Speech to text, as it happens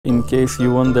In case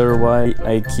you wonder why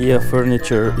IKEA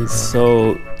furniture is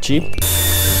so cheap.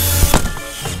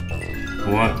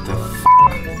 What the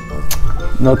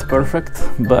f***? Not perfect,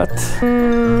 but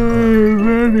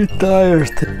very tired.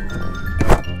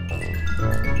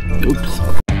 Oops.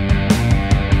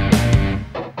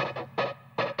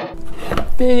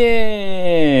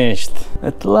 Finished!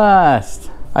 At last!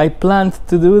 I planned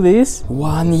to do this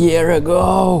 1 year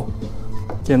ago!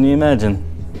 Can you imagine?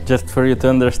 Just for you to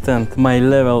understand my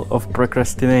level of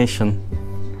procrastination.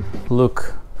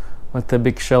 Look, what a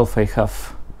big shelf I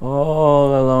have. All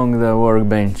along the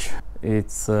workbench.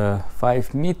 It's a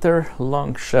 5-meter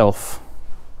long shelf.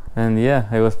 And yeah,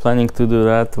 I was planning to do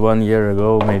that 1 year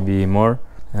ago, maybe more.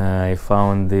 I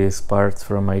found these parts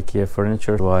from IKEA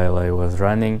furniture while I was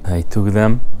running. I took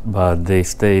them, but they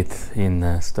stayed in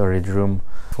a storage room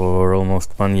for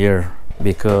almost 1 year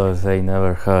because I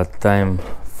never had time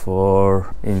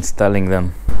for installing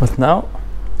them. But now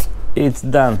it's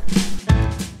done.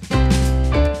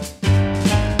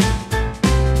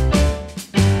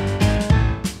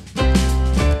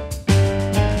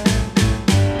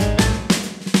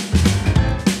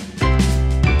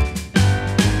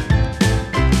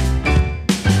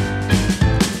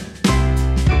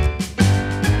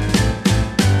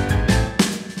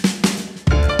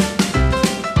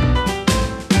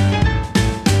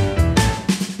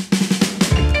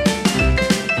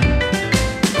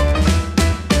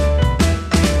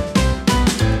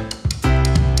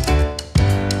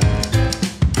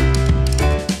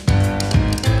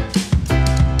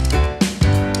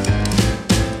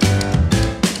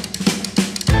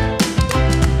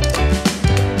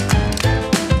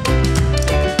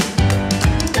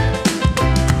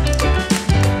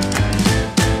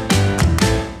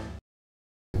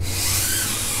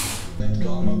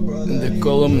 The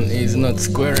column is not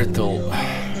square at all.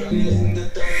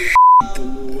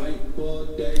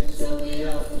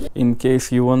 In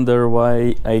case you wonder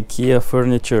why IKEA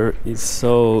furniture is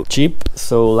so cheap,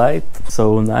 so light,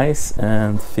 so nice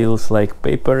and feels like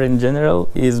paper in general,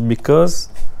 is because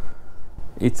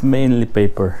it's mainly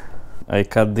paper. I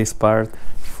cut this part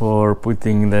for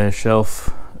putting the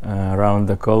shelf around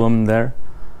the column there,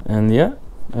 and yeah,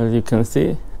 as you can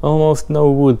see, almost no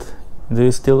wood. Do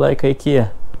you still like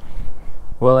IKEA?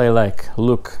 Well, I like.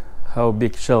 Look how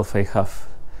big shelf I have.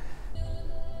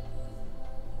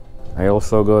 I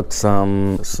also got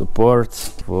some supports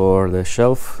for the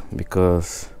shelf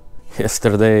because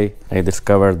yesterday I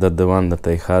discovered that the one that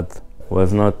I had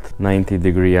was not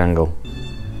 90-degree angle.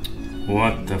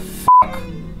 What the f***?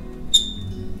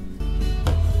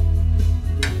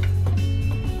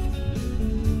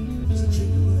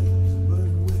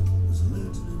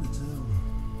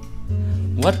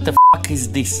 What the f***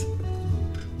 is this?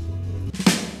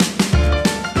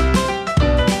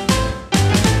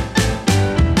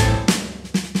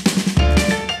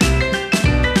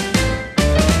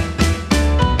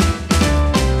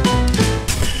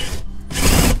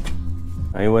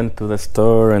 I went to the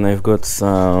store and I've got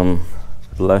some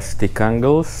plastic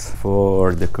angles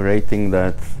for decorating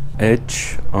that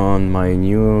edge on my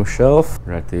new shelf.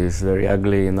 That is very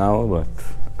ugly now, but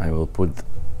I will put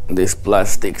these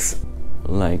plastics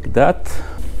like that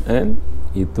and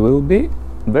it will be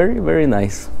very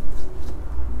nice.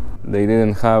 They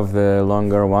didn't have the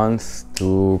longer ones,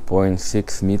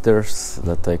 2.6 meters,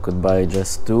 that I could buy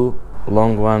just 2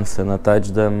 long ones and attach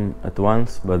them at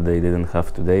once, but they didn't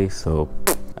have today, so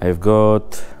I've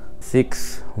got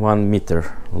 6 1-meter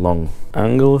long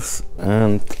angles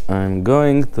and I'm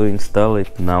going to install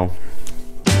it now.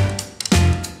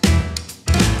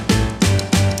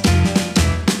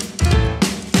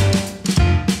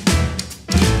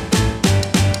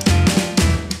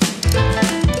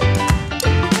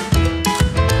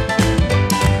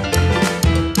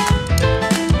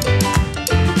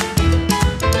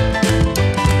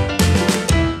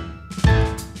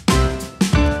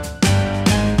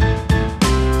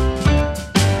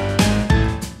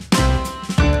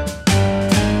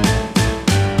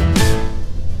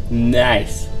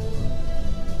 Nice!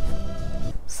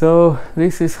 So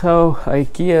this is how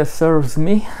IKEA serves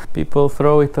me. People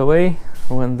throw it away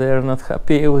when they're not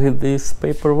happy with this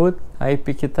paper wood. I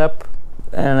pick it up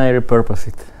and I repurpose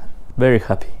it. Very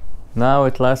happy. Now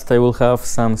at last I will have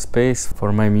some space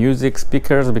for my music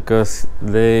speakers because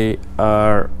they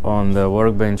are on the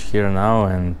workbench here now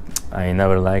and I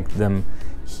never liked them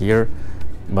here,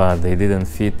 but they didn't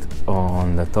fit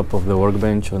on the top of the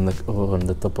workbench, on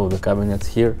the top of the cabinets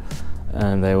here,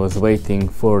 and I was waiting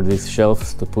for these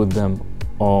shelves to put them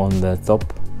on the top,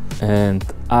 and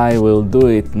I will do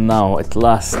it now at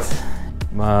last.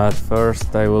 But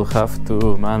first I will have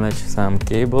to manage some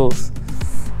cables.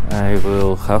 I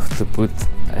will have to put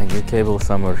a new cable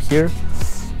somewhere here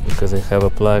because I have a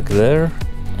plug there,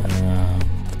 and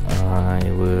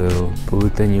I will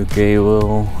put a new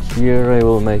cable here. I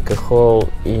will make a hole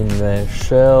in the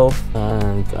shelf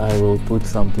and I will put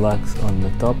some plugs on the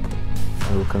top.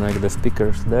 I will connect the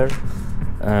speakers there,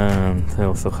 and I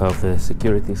also have the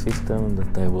security system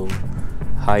that I will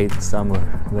hide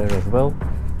somewhere there as well.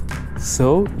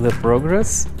 So the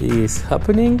progress is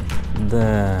happening.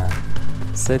 The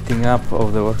setting up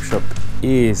of the workshop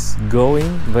is going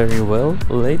very well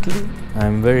lately.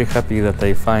 I'm very happy that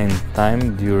I find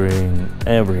time during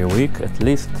every week, at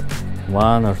least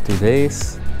 1 or 2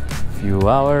 days, few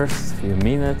hours, few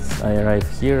minutes. I arrive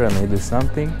here and I do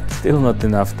something. Still not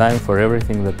enough time for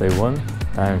everything that I want.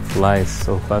 Time flies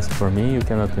so fast for me, you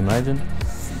cannot imagine.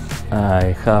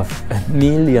 I have a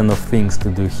million of things to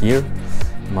do here.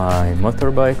 My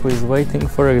motorbike is waiting,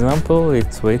 for example,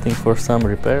 it's waiting for some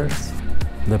repairs.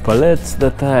 The pallets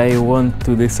that I want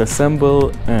to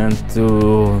disassemble and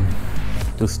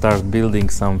to start building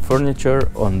some furniture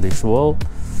on this wall.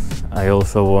 I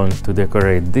also want to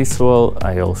decorate this wall.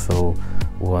 I also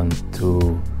want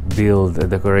to build a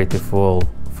decorative wall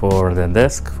for the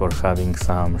desk, for having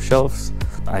some shelves.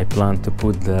 I plan to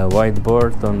put the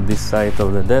whiteboard on this side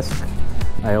of the desk.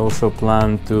 I also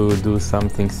plan to do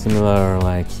something similar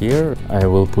like here. I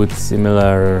will put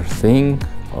similar thing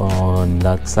on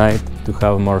that side to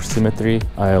have more symmetry.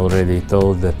 I already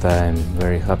told that I'm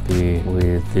very happy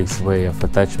with this way of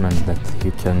attachment, that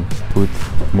you can put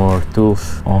more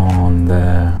tools on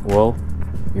the wall.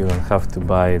 You don't have to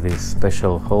buy these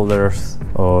special holders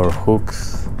or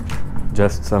hooks,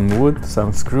 just some wood,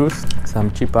 some screws,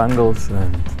 some cheap angles,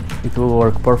 and it will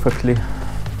work perfectly.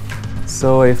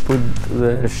 So I've put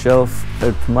the shelf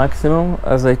at maximum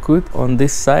as I could on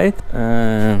this side,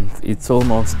 and it's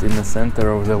almost in the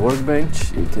center of the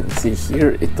workbench. You can see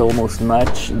here it almost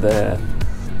matched the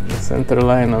center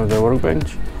line of the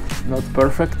workbench. Not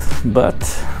perfect, but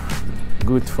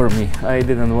good for me. I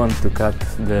didn't want to cut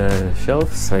the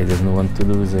shelves, I didn't want to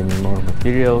lose any more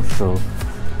material, so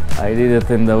I did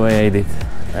it in the way I did,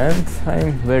 and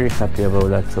I'm very happy about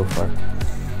that so far.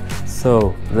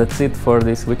 So that's it for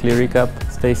this weekly recap.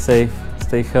 Stay safe,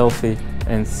 stay healthy,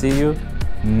 and see you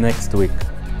next week.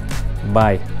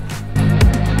 Bye.